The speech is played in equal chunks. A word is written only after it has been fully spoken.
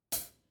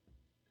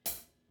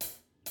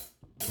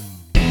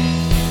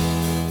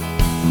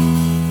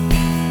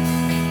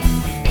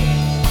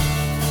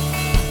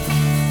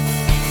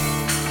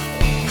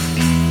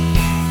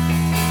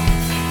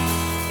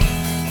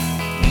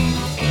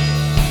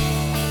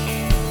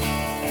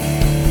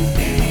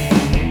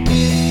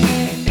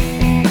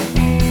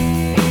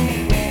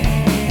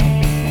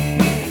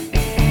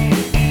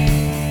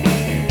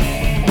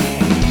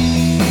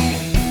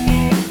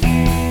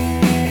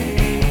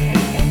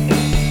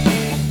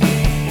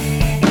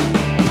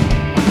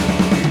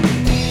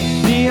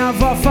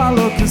avó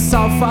falou que o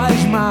sal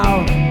faz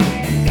mal.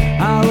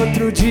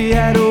 Outro dia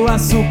era o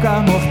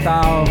açúcar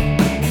mortal.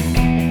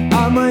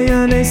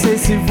 Amanhã nem sei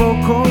se vou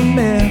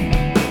comer.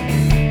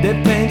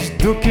 Depende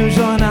do que o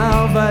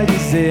jornal vai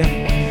dizer.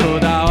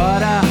 Toda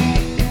hora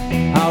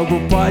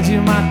algo pode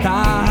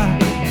matar.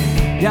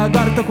 E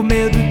agora tô com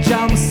medo de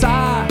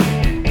almoçar.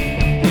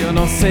 Eu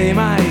não sei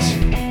mais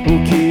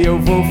o que eu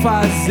vou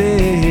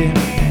fazer.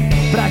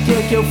 Pra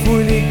que eu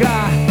fui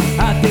ligar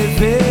a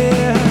TV?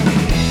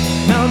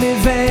 Não me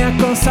venha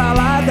com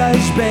saladas,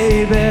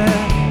 baby.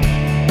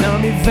 Não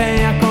me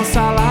venha com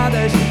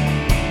saladas.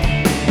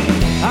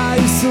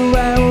 Isso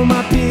é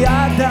uma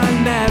piada,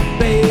 né,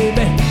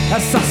 baby?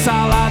 Essa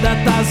salada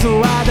tá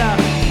zoada.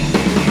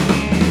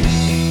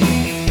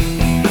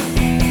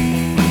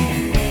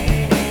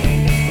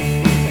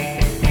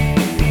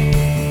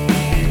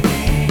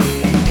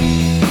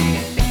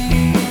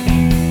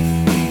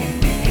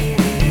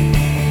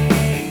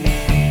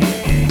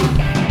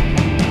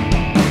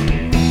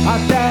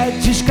 Até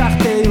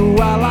descartei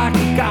o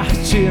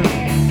alacarte.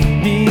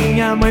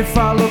 Minha mãe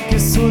falou que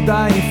isso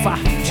dá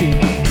infarte.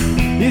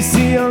 E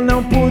se eu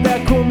não puder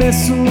comer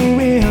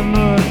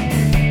suíno,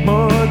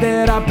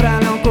 moderar pra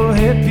não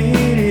correr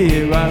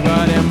perigo.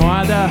 Agora é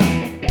moda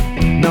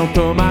não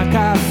tomar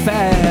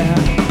café.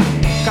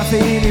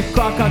 Cafeína e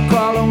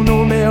Coca-Cola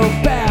no meu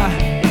pé.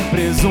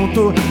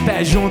 Presunto,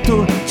 pé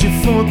junto,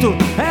 defunto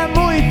é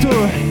muito.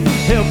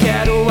 Eu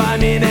quero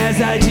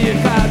amnésia de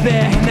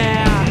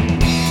cabernet.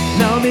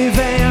 Não me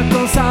venha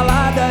com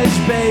saladas,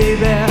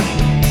 baby.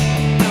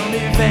 Não me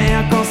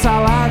venha com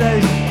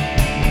saladas.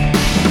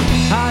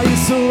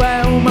 Isso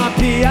é uma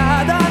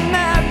piada,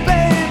 né,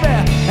 baby?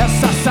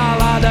 Essa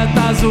salada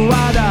tá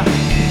zoada.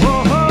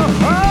 Oh, oh,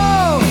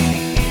 oh.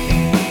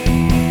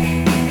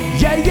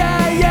 Yeah,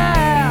 yeah,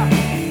 yeah.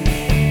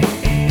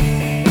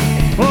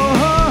 Oh,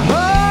 oh,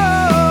 oh.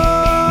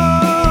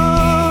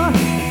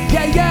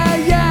 Yeah, yeah,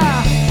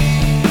 yeah.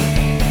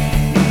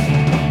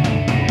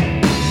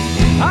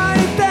 A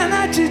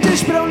internet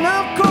diz pra eu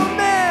não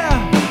comer,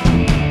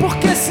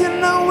 porque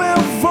senão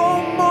eu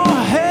vou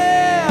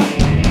morrer.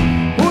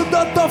 O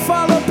doutor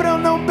falou pra eu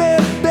não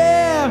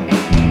beber,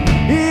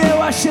 e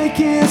eu achei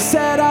que isso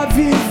era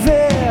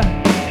viver.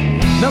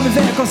 Não me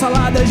venha com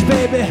saladas,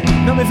 baby.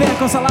 Não me venha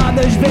com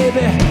saladas,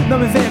 baby. Não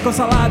me venha com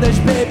saladas,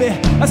 baby.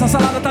 Essa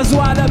salada tá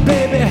zoada,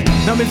 baby.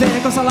 Não me venha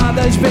com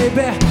saladas,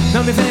 baby.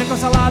 Não me venha com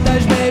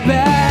saladas, baby.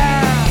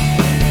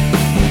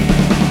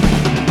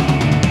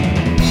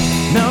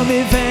 Não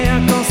me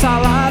venha com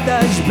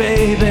saladas,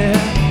 baby.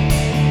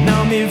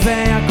 Não me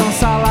venha com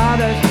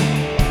saladas.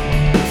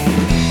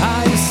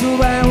 Isso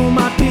é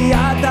uma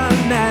piada,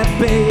 né,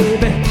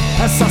 baby?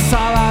 Essa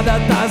salada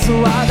tá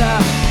zoada.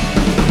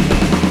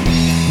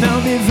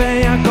 Não me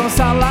venha com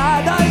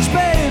saladas,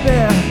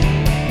 baby.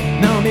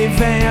 Não me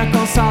venha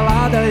com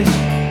saladas.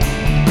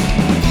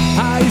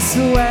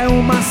 Isso é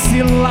uma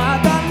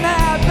cilada,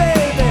 né,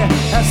 baby?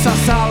 Essa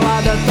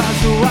salada tá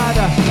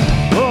zoada.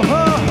 Oh,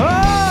 oh,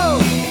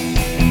 oh.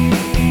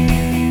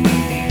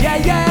 Yeah,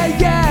 yeah,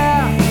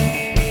 yeah.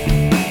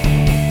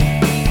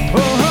 Oh,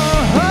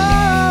 oh, oh.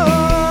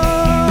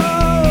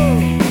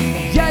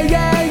 Yeah,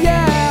 yeah,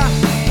 yeah.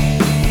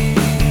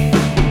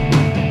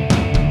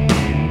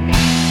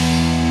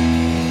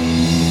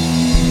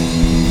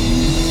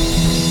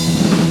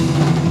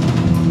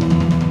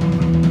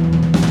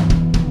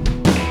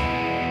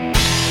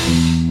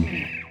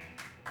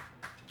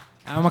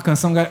 É uma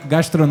canção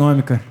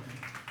gastronômica.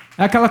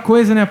 É aquela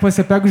coisa, né? Pô,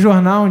 você pega o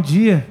jornal um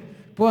dia,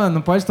 pô,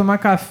 não pode tomar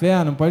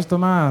café, não pode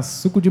tomar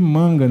suco de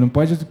manga, não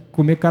pode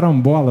comer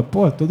carambola.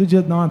 Pô, todo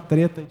dia dá uma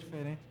treta.